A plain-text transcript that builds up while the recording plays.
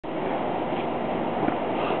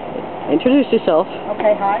Introduce yourself.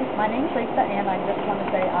 Okay, hi. My name's Lisa, and I just want to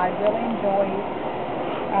say I really enjoy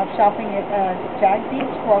shopping at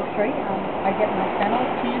Jagdeep's Grocery. I get my fennel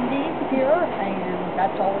candies here, and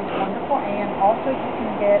that's always wonderful. And also you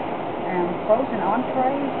can get frozen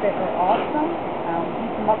entrees that are awesome.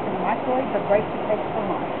 Heat them up in the microwave. They're great to take for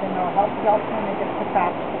lunch, and they're a healthy alternative to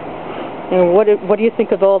fast food. And what do you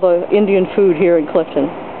think of all the Indian food here in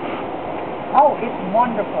Clifton? Oh, it's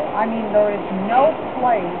wonderful. I mean, there is no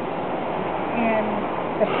place in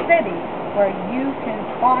the city where you can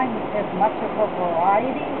find as much of a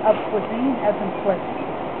variety of cuisine as in Clifton.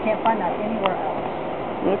 Can't find that anywhere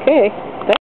else. Okay.